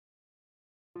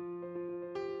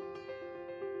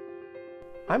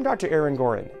I'm Dr.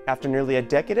 Gorin. After nearly a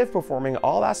decade of performing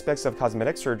all aspects of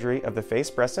cosmetic surgery of the face,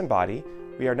 breast, and body,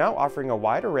 we are now offering a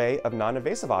wide array of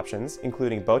non-invasive options,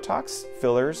 including Botox,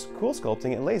 fillers, cool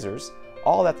sculpting, and lasers,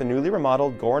 all at the newly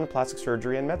remodeled Gorin Plastic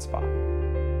Surgery and Medspa.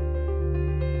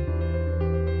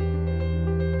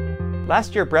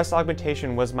 Last year, breast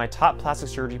augmentation was my top plastic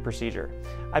surgery procedure.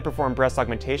 I performed breast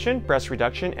augmentation, breast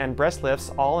reduction, and breast lifts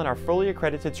all in our fully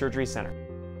accredited surgery center.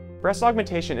 Breast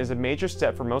augmentation is a major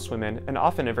step for most women and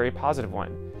often a very positive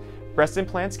one. Breast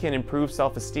implants can improve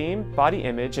self-esteem, body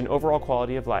image, and overall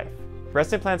quality of life.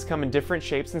 Breast implants come in different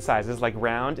shapes and sizes like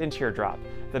round and teardrop.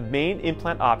 The main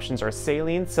implant options are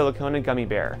saline, silicone, and gummy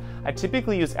bear. I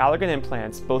typically use Allergan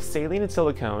implants, both saline and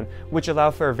silicone, which allow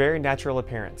for a very natural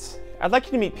appearance. I'd like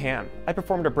you to meet Pam. I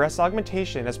performed a breast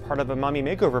augmentation as part of a mommy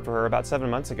makeover for her about 7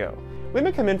 months ago.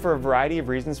 Women come in for a variety of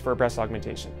reasons for a breast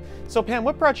augmentation. So Pam,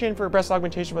 what brought you in for a breast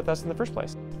augmentation with us in the first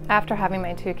place? After having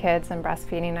my 2 kids and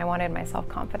breastfeeding, I wanted my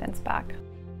self-confidence back.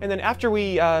 And then after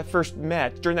we first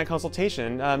met, during that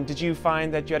consultation, did you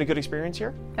find that you had a good experience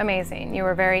here? Amazing. You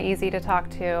were very easy to talk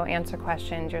to, answer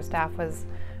questions. Your staff was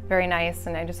very nice,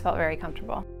 and I just felt very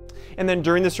comfortable. And then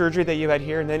during the surgery that you had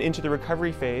here and then into the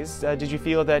recovery phase, did you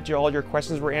feel that all your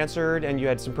questions were answered and you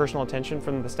had some personal attention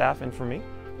from the staff and from me?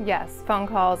 Yes, phone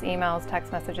calls, emails,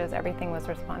 text messages, everything was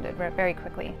responded very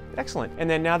quickly. Excellent. And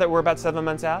then now that we're about 7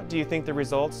 months out, do you think the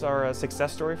results are a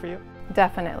success story for you?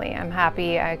 Definitely. I'm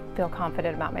happy. I feel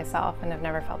confident about myself and I've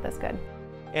never felt this good.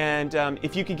 And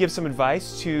if you could give some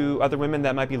advice to other women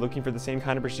that might be looking for the same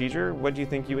kind of procedure, what do you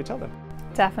think you would tell them?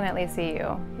 Definitely see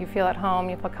you. You feel at home,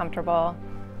 you feel comfortable,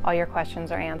 all your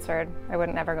questions are answered. I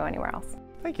wouldn't ever go anywhere else.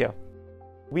 Thank you.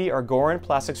 We are Gorin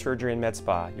Plastic Surgery and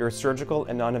Medspa, your surgical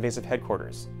and non-invasive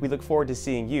headquarters. We look forward to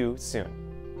seeing you soon.